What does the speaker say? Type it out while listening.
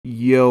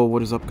Yo,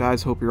 what is up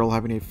guys? Hope you're all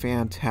having a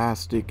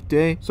fantastic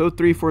day. So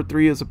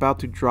 343 is about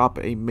to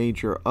drop a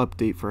major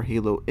update for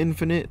Halo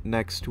Infinite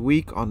next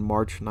week on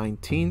March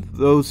 19th.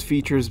 Those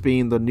features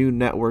being the new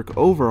network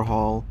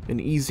overhaul,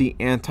 an easy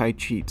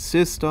anti-cheat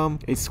system,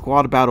 a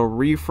squad battle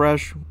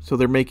refresh, so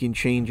they're making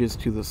changes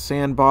to the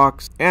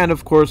sandbox, and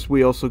of course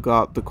we also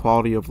got the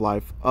quality of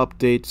life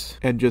updates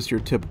and just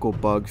your typical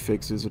bug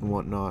fixes and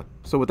whatnot.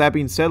 So with that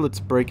being said, let's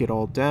break it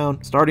all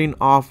down, starting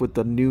off with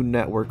the new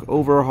network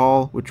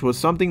overhaul, which was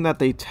something that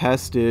they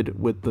tested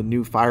with the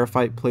new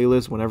Firefight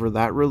playlist whenever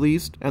that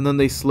released, and then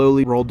they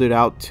slowly rolled it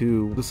out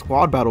to the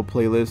squad battle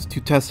playlist to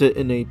test it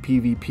in a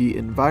PvP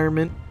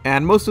environment.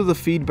 And most of the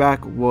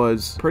feedback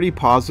was pretty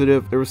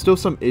positive. There were still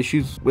some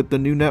issues with the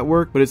new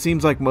network, but it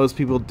seems like most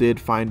people did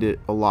find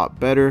it a lot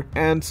better.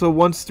 And so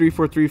once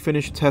 343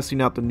 finished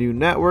testing out the new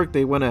network,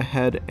 they went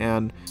ahead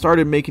and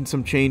started making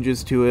some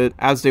changes to it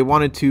as they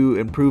wanted to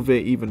improve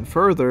it even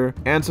further.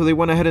 And so they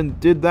went ahead and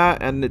did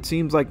that, and it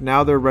seems like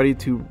now they're ready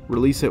to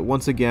release it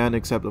once again,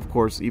 except of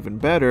course even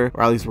better,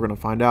 or at least we're going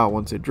to find out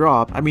once it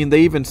drops. I mean,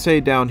 they even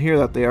say down here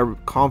that they are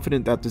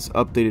confident that this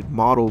updated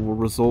model will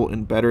result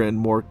in better and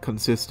more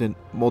consistent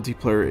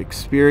multiplayer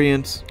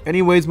experience.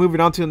 Anyways,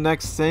 moving on to the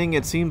next thing,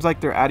 it seems like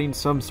they're adding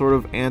some sort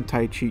of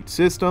anti-cheat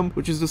system,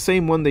 which is the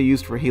same one they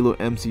used for Halo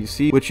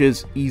MCC, which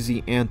is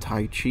easy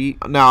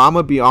anti-cheat. Now, I'm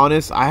gonna be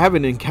honest, I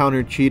haven't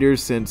encountered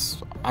cheaters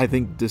since I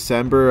think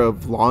December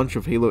of launch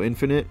of Halo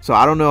Infinite, so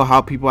I don't know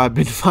how people have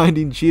been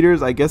finding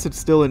cheaters. I guess it's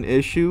still an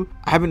issue.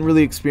 I haven't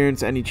really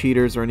experienced any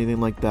cheaters or anything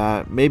like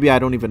that. Maybe I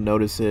don't even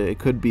notice it. It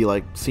could be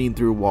like seen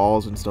through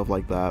walls and stuff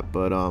like that,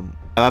 but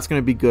that's going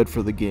to be good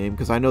for the game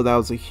because I know that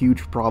was a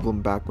huge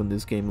problem back when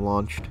this game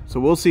launched. So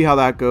we'll see how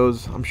that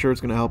goes. I'm sure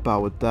it's going to help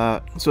out with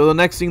that. So the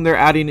next thing they're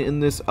adding in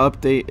this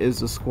update is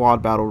the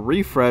squad battle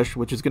refresh,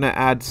 which is going to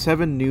add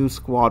 7 new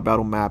squad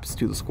battle maps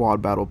to the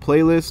squad battle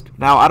playlist.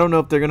 Now, I don't know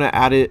if they're going to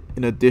add it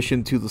in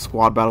addition to the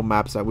squad battle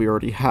maps that we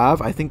already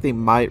have. I think they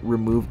might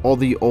remove all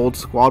the old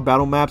squad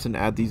battle maps and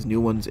add these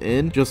new ones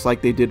in, just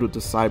like they did with the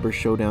Cyber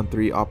Showdown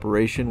 3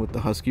 operation with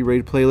the Husky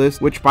Raid playlist,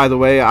 which by the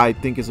way, I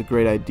think is a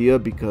great idea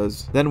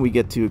because then we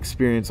get to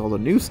experience all the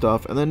new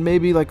stuff, and then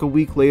maybe like a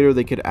week later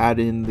they could add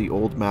in the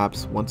old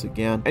maps once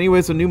again.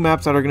 Anyways, the new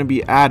maps that are going to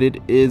be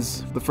added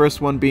is the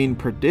first one being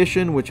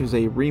Perdition, which is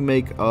a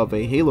remake of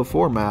a Halo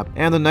 4 map,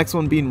 and the next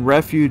one being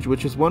Refuge,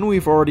 which is one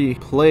we've already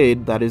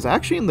played that is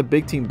actually in the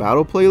Big Team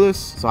Battle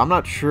playlist, so I'm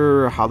not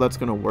sure how that's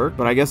going to work,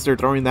 but I guess they're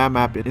throwing that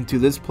map into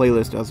this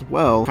playlist as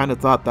well. Kind of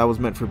thought that was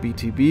meant for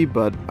BTB,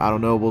 but I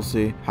don't know, we'll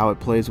see how it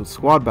plays with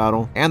squad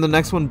battle. And the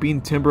next one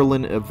being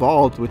Timberland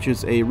Evolved, which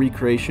is a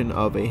recreation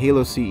of a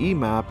Halo CE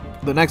map.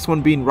 The next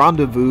one being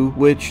Rendezvous,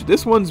 which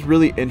this one's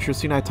really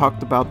interesting. I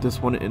talked about this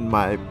one in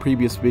my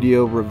previous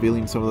video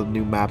revealing some of the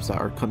new maps that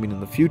are coming in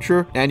the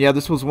future, and yeah,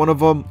 this was one of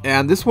them.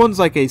 And this one's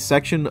like a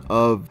section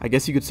of, I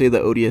guess you could say, the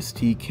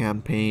ODST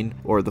campaign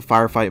or the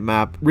Firefight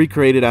map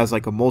recreated as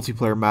like a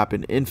multiplayer map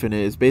in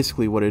Infinite is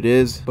basically what it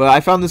is. But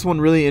I found this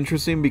one really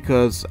interesting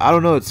because I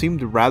don't know, it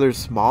seemed rather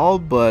small,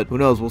 but who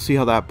knows, we'll see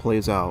how that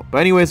plays out. But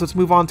anyways, let's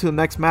move on to the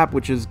next map,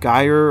 which is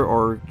Gyre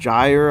or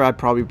Gyre. I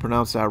probably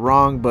pronounced that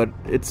wrong, but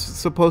it's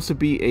supposed to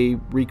be a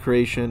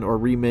recreation or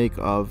remake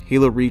of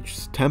Halo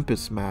Reach's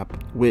Tempest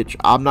map, which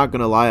I'm not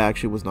gonna lie, I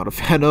actually was not a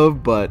fan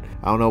of, but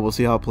I don't know, we'll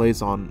see how it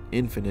plays on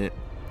Infinite.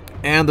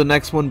 And the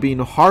next one being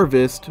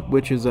Harvest,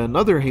 which is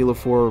another Halo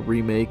 4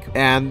 remake,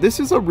 and this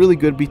is a really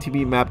good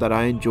BTB map that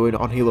I enjoyed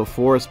on Halo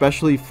 4,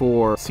 especially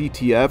for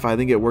CTF. I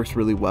think it works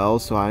really well,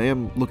 so I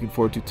am looking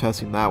forward to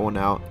testing that one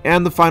out.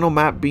 And the final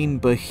map being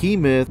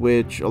Behemoth,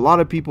 which a lot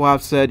of people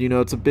have said, you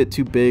know, it's a bit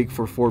too big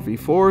for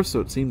 4v4, so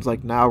it seems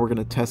like now we're going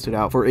to test it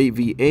out for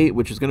 8v8,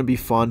 which is going to be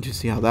fun to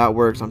see how that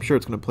works. I'm sure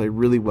it's going to play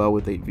really well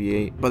with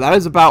 8v8. But that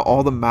is about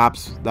all the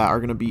maps that are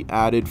going to be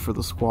added for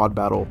the squad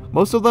battle.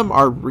 Most of them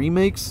are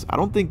remakes. I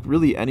don't think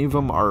really any of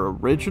them are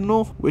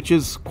original, which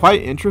is quite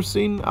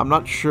interesting. I'm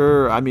not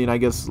sure. I mean,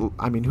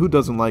 who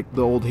doesn't like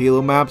the old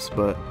Halo maps,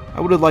 but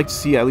I would have liked to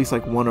see at least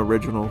like one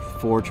original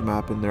Forge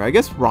map in there. I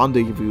guess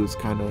Rendezvous is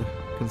kind of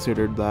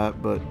considered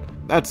that, but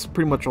that's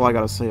pretty much all I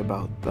gotta say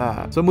about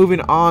that. So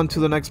moving on to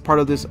the next part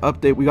of this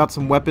update, we got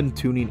some weapon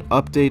tuning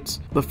updates.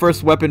 The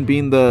first weapon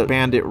being the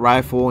Bandit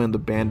Rifle and the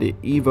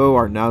Bandit Evo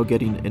are now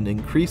getting an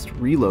increased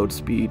reload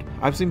speed.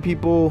 I've seen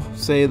people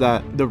say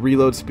that the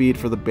reload speed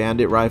for the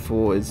Bandit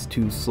Rifle is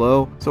too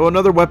slow. So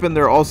another weapon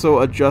they're also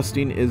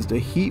adjusting is the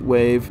Heat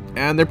Wave,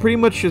 and they pretty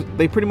much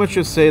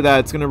just say that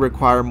it's gonna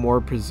require more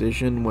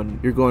precision when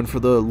you're going for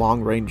the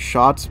long range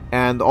shots,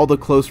 and all the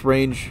close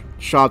range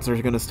shots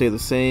are going to stay the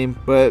same,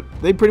 but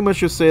they pretty much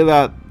just say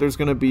that it's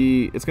going to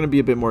be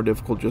a bit more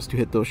difficult just to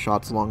hit those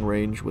shots long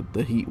range with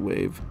the Heat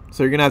Wave,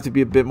 so you're going to have to be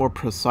a bit more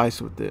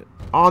precise with it.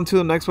 On to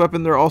the next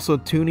weapon they're also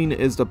tuning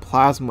is the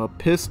Plasma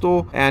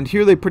Pistol, and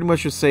here they pretty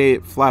much just say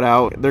it flat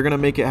out. They're going to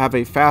make it have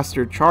a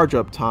faster charge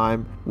up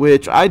time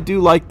which I do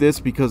like this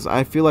because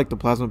I feel like the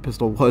plasma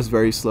pistol was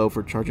very slow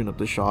for charging up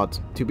the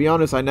shots. To be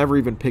honest, I never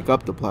even pick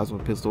up the plasma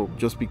pistol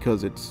just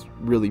because it's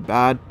really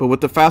bad, but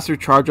with the faster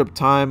charge up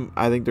time,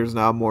 I think there's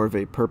now more of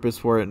a purpose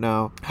for it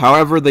now.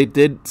 However, they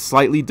did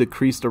slightly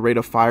decrease the rate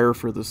of fire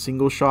for the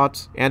single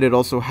shots, and it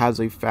also has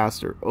a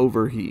faster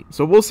overheat.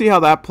 So we'll see how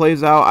that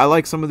plays out. I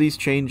like some of these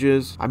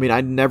changes. I mean,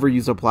 I never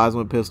use a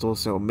plasma pistol,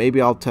 so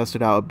maybe I'll test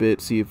it out a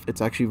bit, see if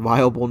it's actually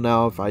viable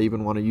now, if I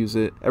even want to use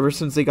it. Ever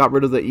since they got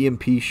rid of the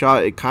EMP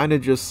shot, it kind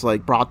of just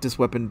like brought this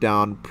weapon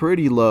down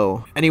pretty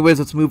low. Anyways,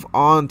 let's move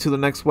on to the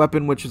next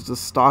weapon, which is the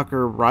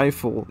Stalker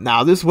rifle.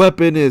 Now, this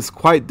weapon is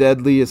quite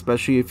deadly,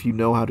 especially if you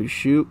know how to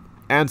shoot.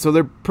 And so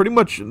they're pretty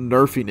much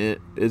nerfing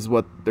it is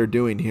what they're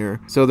doing here.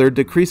 So they're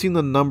decreasing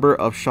the number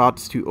of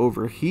shots to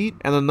overheat,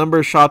 and the number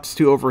of shots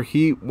to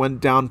overheat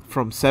went down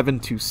from 7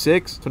 to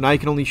 6. So now you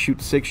can only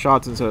shoot 6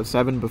 shots instead of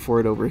 7 before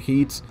it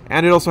overheats.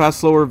 And it also has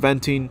slower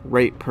venting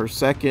rate per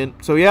second.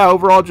 So yeah,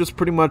 overall just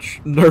pretty much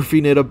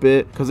nerfing it a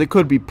bit because it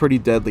could be pretty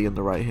deadly in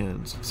the right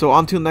hands. So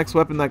on to the next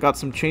weapon that got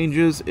some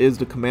changes is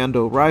the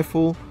Commando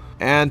rifle.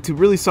 And to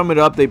really sum it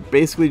up, they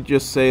basically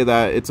just say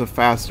that it's a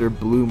faster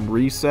bloom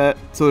reset.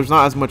 So there's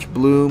not as much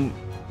bloom,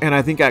 and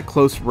I think at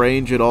close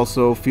range it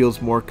also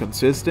feels more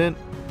consistent.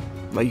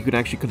 Like you can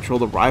actually control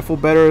the rifle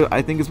better,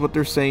 I think is what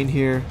they're saying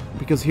here.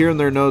 Because here in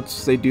their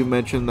notes, they do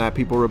mention that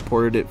people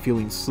reported it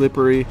feeling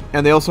slippery.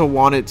 And they also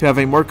want it to have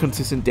a more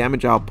consistent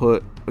damage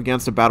output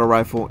against the battle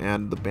rifle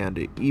and the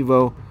Bandit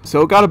Evo.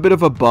 So it got a bit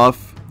of a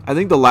buff. I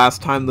think the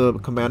last time the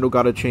Commando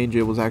got a change,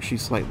 it was actually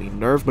slightly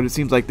nerfed, but it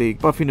seems like they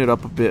buffing it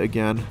up a bit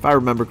again. If I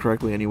remember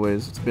correctly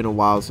anyways, it's been a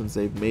while since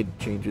they've made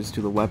changes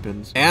to the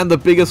weapons. And the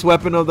biggest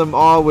weapon of them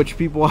all, which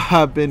people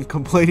have been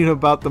complaining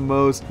about the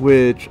most,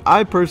 which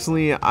I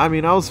personally, I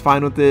was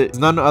fine with it. It's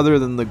none other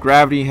than the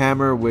Gravity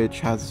Hammer,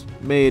 which has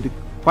made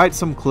quite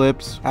some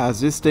clips,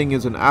 as this thing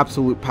is an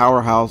absolute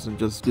powerhouse and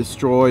just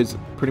destroys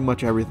pretty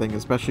much everything,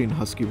 especially in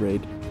Husky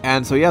Raid.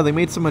 And so yeah, they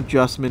made some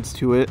adjustments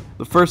to it.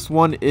 The first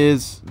one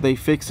is they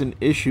fixed an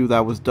issue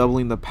that was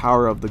doubling the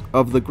power of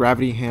the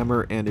Gravity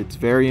Hammer and its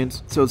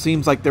variants. So it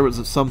seems like there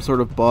was some sort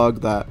of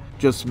bug that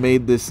just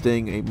made this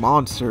thing a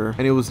monster,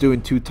 and it was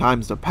doing 2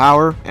 times the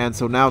power, and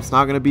so now it's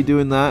not going to be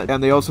doing that.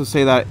 And they also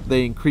say that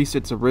they increased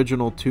its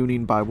original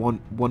tuning by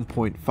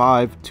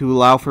 1.5 to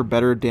allow for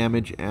better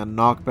damage and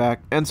knockback.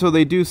 And so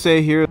they do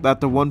say here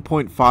that the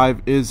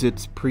 1.5 is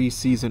its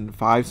pre-season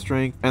 5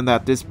 strength, and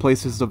that this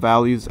places the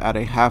values at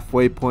a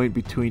halfway point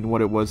between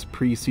what it was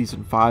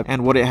pre-season 5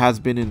 and what it has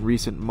been in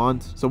recent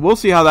months. So we'll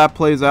see how that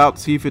plays out,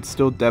 see if it's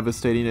still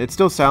devastating. It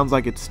still sounds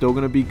like it's still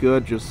going to be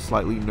good, just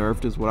slightly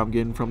nerfed is what I'm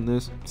getting from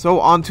this. So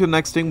on to the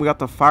next thing, we got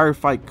the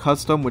Firefight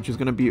custom, which is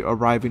going to be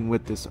arriving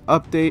with this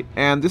update,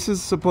 and this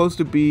is supposed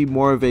to be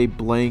more of a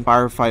blank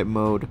firefight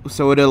mode,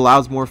 so it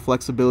allows more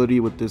flexibility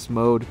with this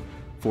mode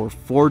for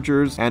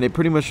forgers, and it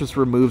pretty much just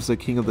removes the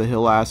King of the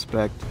Hill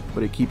aspect,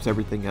 but it keeps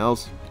everything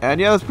else. And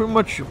yeah, that's pretty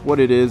much what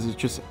it is. It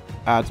just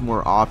adds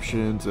more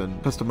options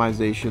and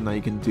customization that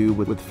you can do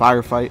with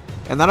Firefight.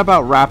 And that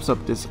about wraps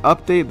up this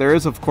update. There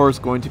is of course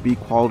going to be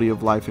quality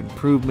of life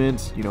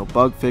improvements,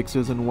 bug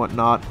fixes and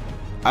whatnot.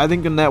 I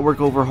think a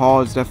network overhaul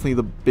is definitely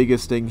the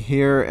biggest thing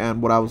here,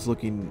 and what I was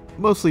looking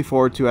mostly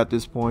forward to at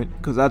this point,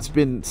 because that's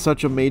been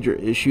such a major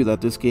issue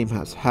that this game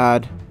has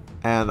had.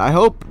 And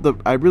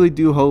I really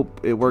do hope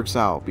it works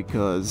out,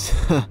 because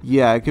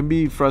yeah, it can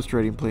be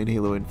frustrating playing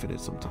Halo Infinite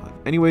sometimes.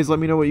 Anyways, let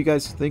me know what you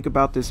guys think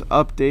about this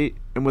update.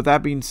 And with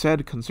that being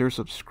said, consider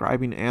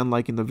subscribing and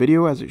liking the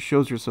video, as it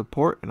shows your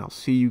support, and I'll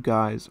see you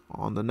guys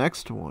on the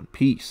next one.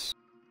 Peace.